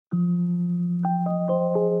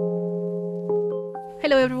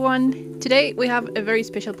Hello everyone! Today we have a very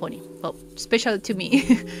special pony. Well, special to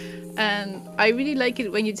me. And I really like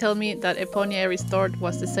it when you tell me that a pony I restored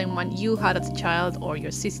was the same one you had as a child, or your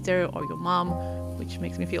sister, or your mom, which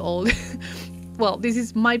makes me feel old. Well, this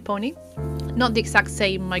is my pony. Not the exact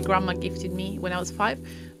same my grandma gifted me when I was 5,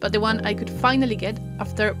 but the one I could finally get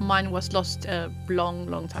after mine was lost a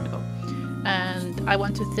long time ago. And I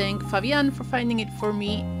want to thank Fabián for finding it for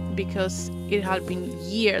me, because it had been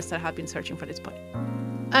years that I had been searching for this pony.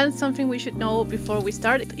 And something we should know before we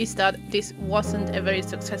start is that this wasn't a very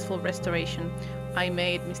successful restoration. I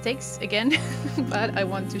made mistakes again, but I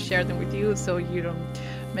want to share them with you so you don't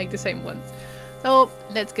make the same ones. So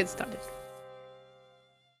let's get started.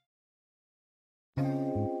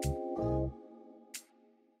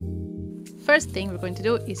 First thing we're going to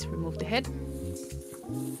do is remove the head,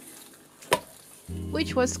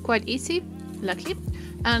 which was quite easy, luckily,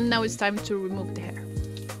 and now it's time to remove the hair.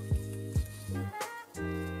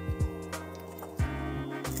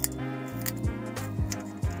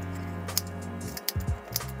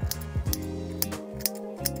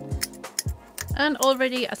 And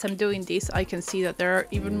already as I'm doing this, I can see that there are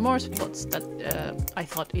even more spots that I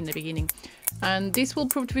thought in the beginning. And this will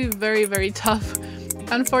prove to be very tough,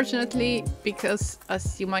 unfortunately, because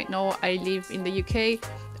as you might know, I live in the UK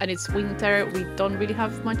and it's winter, we don't really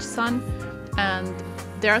have much sun, and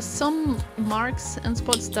there are some marks and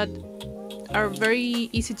spots that are very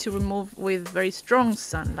easy to remove with very strong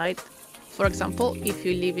sunlight. For example, if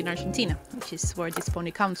you live in Argentina, which is where this pony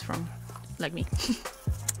comes from, like me.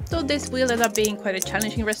 So this will end up being quite a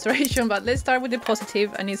challenging restoration, but let's start with the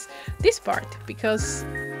positive, and it's this part, because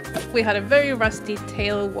we had a very rusty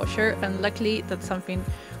tail washer, and luckily that's something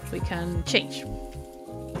we can change.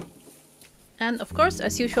 And of course,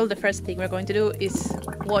 as usual, the first thing we're going to do is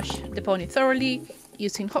wash the pony thoroughly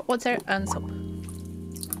using hot water and soap.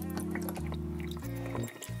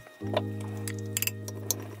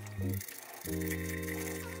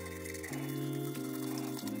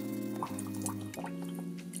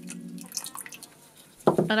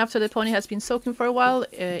 And after the pony has been soaking for a while,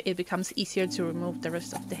 it becomes easier to remove the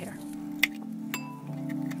rest of the hair.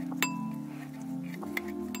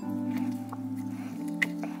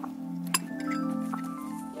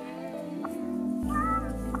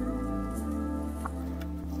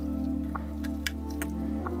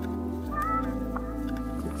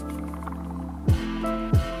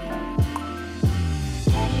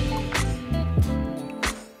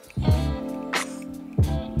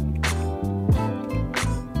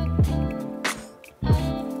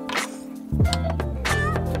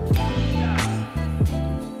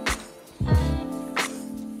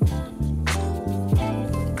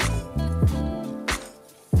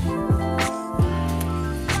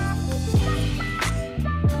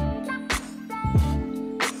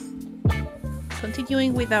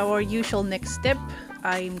 Continuing with our usual next step,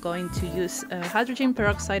 I'm going to use hydrogen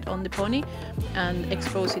peroxide on the pony and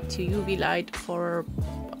expose it to UV light for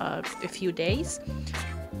a few days.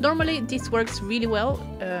 Normally this works really well.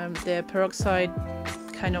 The peroxide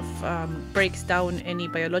kind of breaks down any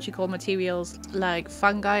biological materials like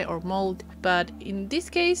fungi or mold, but in this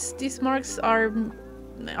case these marks are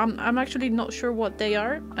I'm actually not sure what they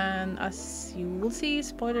are, and as you will see,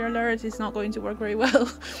 spoiler alert, it's not going to work very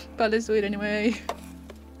well, but let's do it anyway.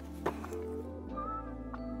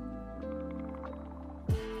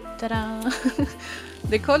 Ta-da!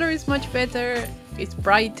 The color is much better, it's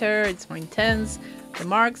brighter, it's more intense, the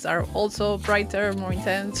marks are also brighter, more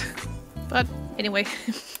intense. But anyway,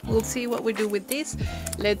 we'll see what we do with this.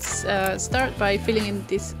 Let's start by filling in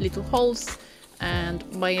these little holes. And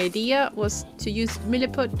my idea was to use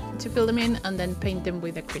Milliput to fill them in and then paint them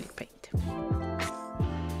with acrylic paint.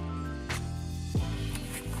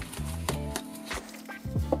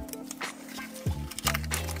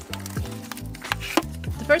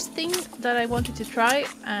 The first thing that I wanted to try,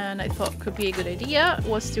 and I thought could be a good idea,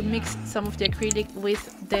 was to mix some of the acrylic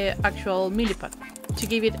with the actual Milliput to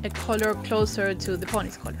give it a color closer to the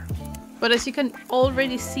pony's color. But as you can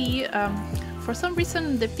already see, for some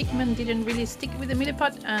reason the pigment didn't really stick with the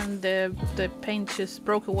Milliput, and the paint just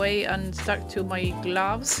broke away and stuck to my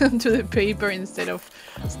gloves and to the paper instead of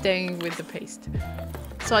staying with the paste.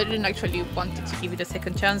 So I didn't actually want to give it a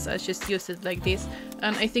second chance, I just used it like this.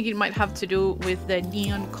 And I think it might have to do with the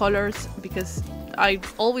neon colors, because I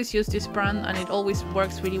always use this brand and it always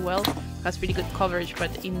works really well, has really good coverage,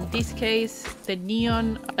 but in this case the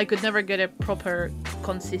neon, I could never get a proper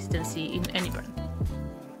consistency in any brand.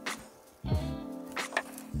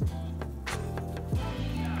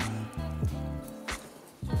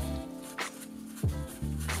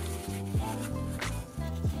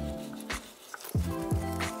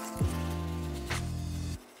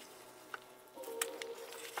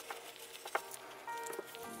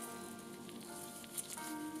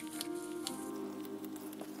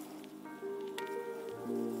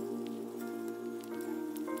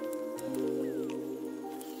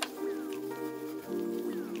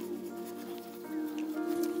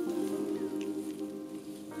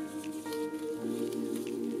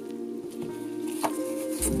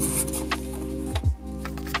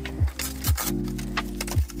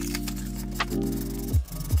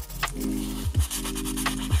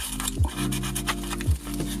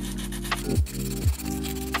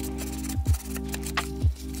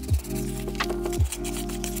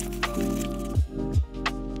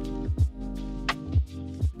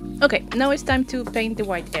 Okay, now it's time to paint the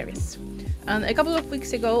white areas. And a couple of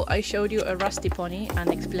weeks ago I showed you a rusty pony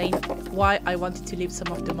and explained why I wanted to leave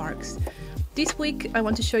some of the marks. This week I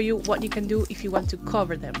want to show you what you can do if you want to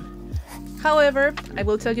cover them. However, I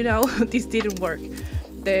will tell you now, this didn't work.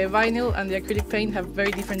 The vinyl and the acrylic paint have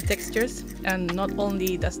very different textures, and not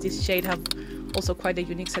only does this shade have also quite a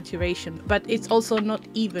unique saturation, but it's also not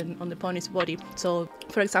even on the pony's body. So,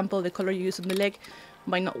 for example, the color you use on the leg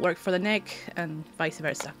might not work for the neck, and vice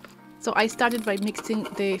versa. So I started by mixing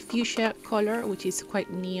the fuchsia color, which is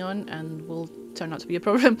quite neon and will turn out to be a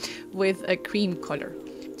problem, with a cream color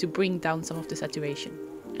to bring down some of the saturation.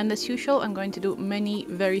 And as usual, I'm going to do many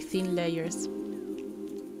very thin layers.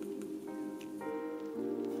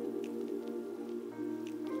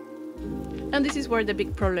 And this is where the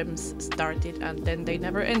big problems started, and then they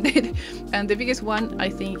never ended. And the biggest one, I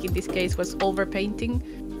think, in this case was overpainting.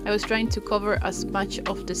 I was trying to cover as much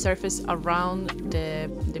of the surface around the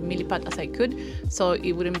Milliput as I could, so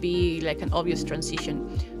it wouldn't be like an obvious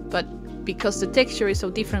transition. But because the texture is so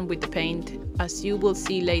different with the paint, as you will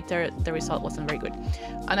see later, the result wasn't very good.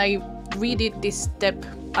 And I redid this step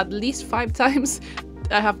at least 5 times.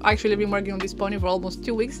 I have actually been working on this pony for almost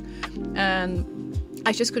 2 weeks, and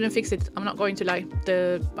I just couldn't fix it. I'm not going to lie.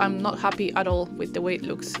 I'm not happy at all with the way it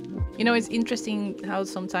looks. You know, it's interesting how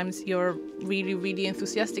sometimes you're really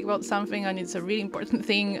enthusiastic about something and it's a really important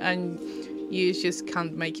thing and you just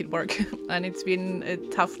can't make it work. And it's been a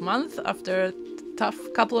tough month after a tough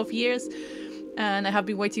couple of years, and I have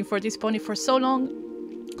been waiting for this pony for so long.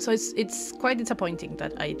 So it's quite disappointing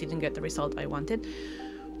that I didn't get the result I wanted.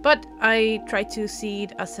 But I try to see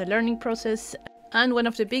it as a learning process. And one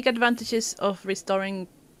of the big advantages of restoring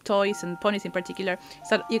toys and ponies in particular is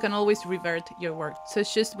that you can always revert your work. So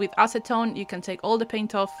it's just with acetone, you can take all the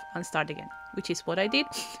paint off and start again, which is what I did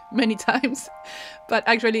many times. But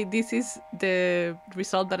actually this is the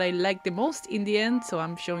result that I like the most in the end. So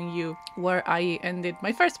I'm showing you where I ended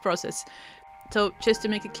my first process. So just to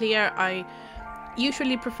make it clear, I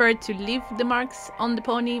usually prefer to leave the marks on the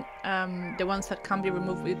pony, the ones that can be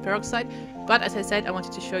removed with peroxide, but as I said, I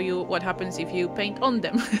wanted to show you what happens if you paint on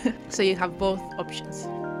them. So you have both options.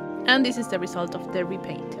 And this is the result of the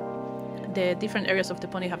repaint. The different areas of the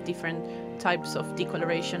pony have different types of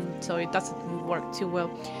decoloration, so it doesn't work too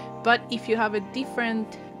well. But if you have a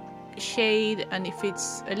different shade and if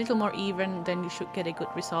it's a little more even, then you should get a good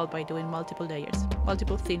result by doing multiple layers,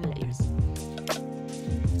 multiple thin layers.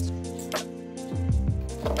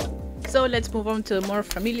 So let's move on to a more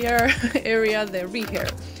familiar area, the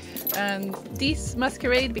rehair. And this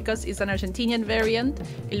Masquerade, because it's an Argentinian variant,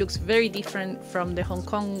 it looks very different from the Hong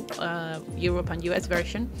Kong, Europe and US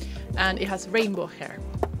version, and it has rainbow hair.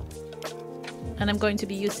 And I'm going to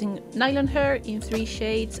be using nylon hair in 3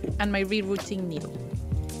 shades and my rerouting needle.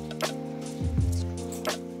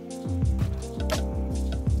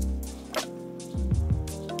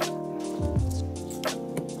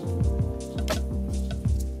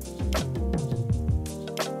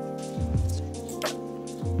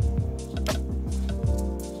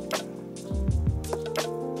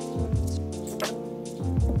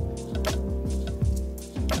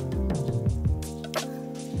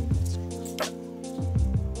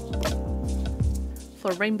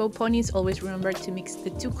 For rainbow ponies, always remember to mix the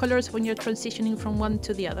 2 colors when you're transitioning from one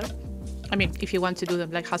to the other. I mean, if you want to do them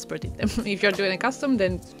like Hasbro did them. If you're doing a custom,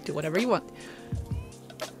 then do whatever you want.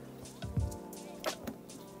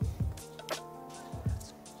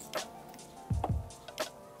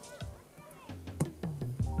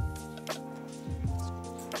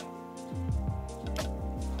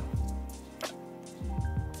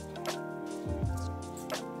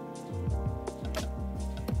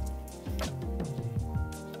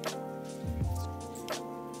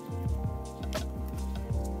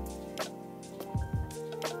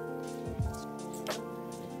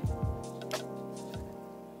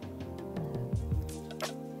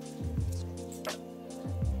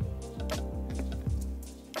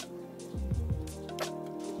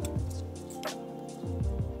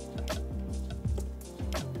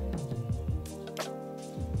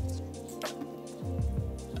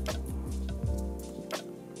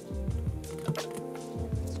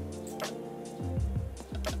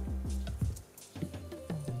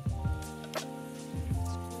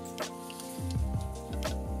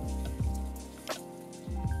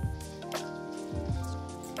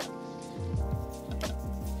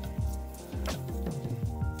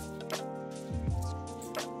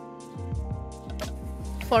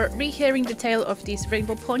 For rehairing the tail of this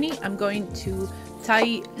rainbow pony, I'm going to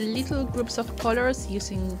tie little groups of colors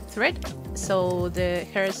using thread, so the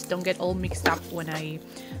hairs don't get all mixed up when I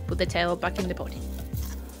put the tail back in the pony.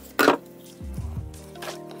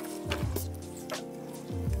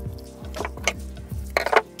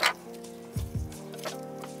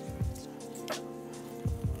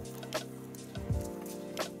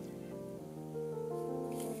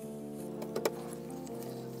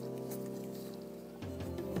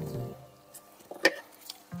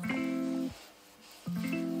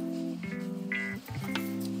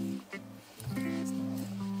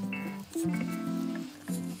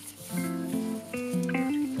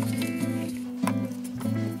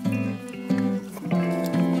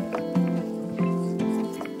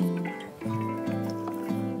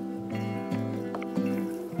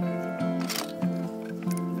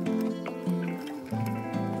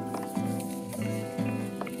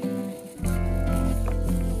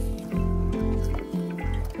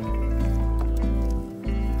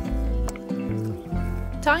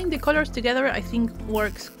 tying the colors together I think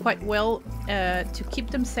works quite well to keep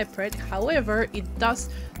them separate. However, it does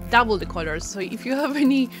double the colors. So if you have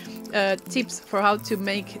any tips for how to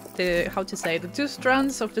make the two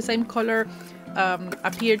strands of the same color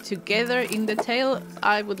appear together in the tail,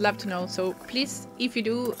 I would love to know. So please, if you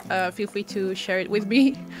do, feel free to share it with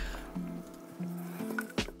me.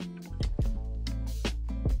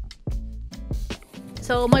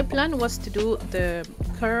 So my plan was to do the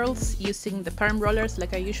curls using the perm rollers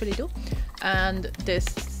like I usually do, and the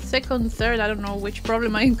third, I don't know which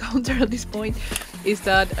problem I encountered at this point, is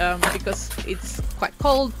that because it's quite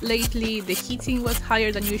cold lately, the heating was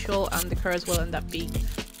higher than usual and the curls will end up being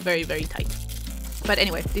very, very tight. But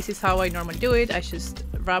anyway, this is how I normally do it. I just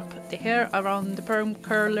wrap the hair around the perm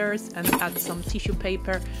curlers and add some tissue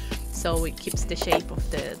paper so it keeps the shape of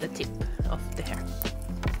the tip of the hair.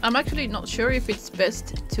 I'm actually not sure if it's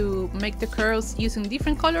best to make the curls using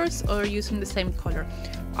different colors or using the same color.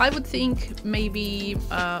 I would think maybe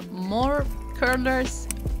more curlers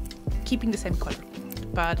keeping the same color,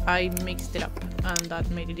 but I mixed it up and that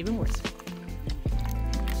made it even worse.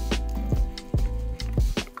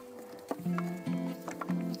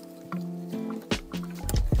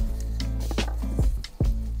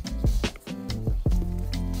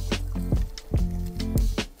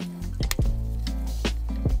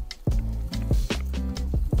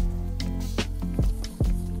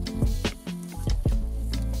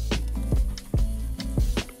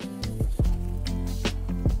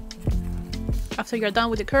 After you're done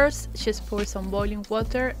with the curls, just pour some boiling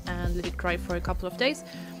water and let it dry for a couple of days.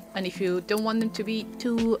 And if you don't want them to be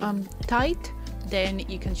too tight, then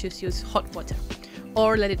you can just use hot water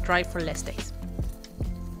or let it dry for less days.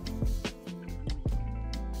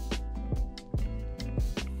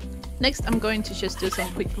 Next, I'm going to just do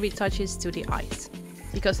some quick retouches to the eyes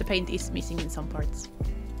because the paint is missing in some parts.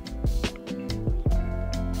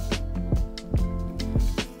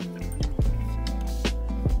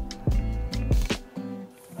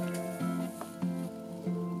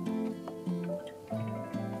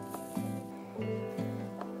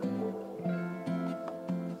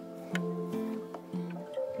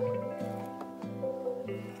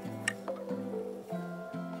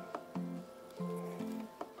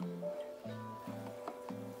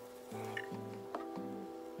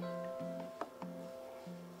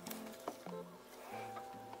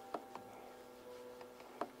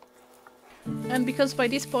 And because by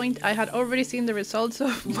this point I had already seen the results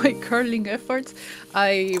of my curling efforts,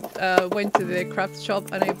 I went to the craft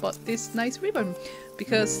shop and I bought this nice ribbon,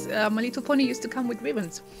 because My Little Pony used to come with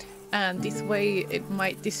ribbons, and this way it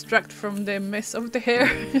might distract from the mess of the hair.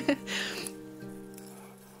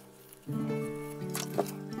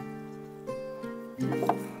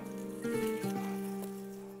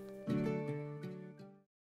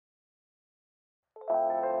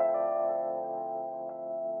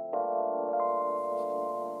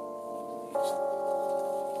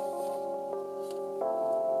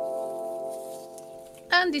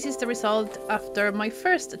 And this is the result after my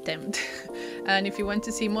first attempt. And if you want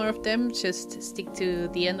to see more of them, just stick to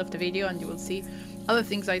the end of the video and you will see other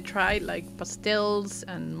things I tried, like pastels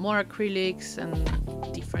and more acrylics and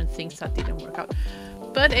different things that didn't work out.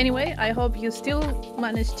 But anyway, I hope you still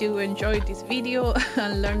managed to enjoy this video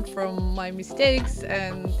and learn from my mistakes,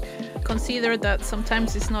 and consider that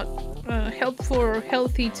sometimes it's not helpful or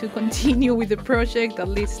healthy to continue with the project, at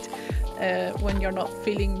least when you're not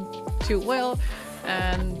feeling too well.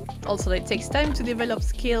 And also that it takes time to develop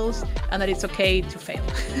skills and that it's okay to fail.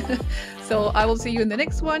 So I will see you in the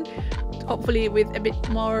next one, hopefully with a bit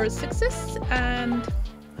more success, and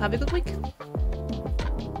have a good week.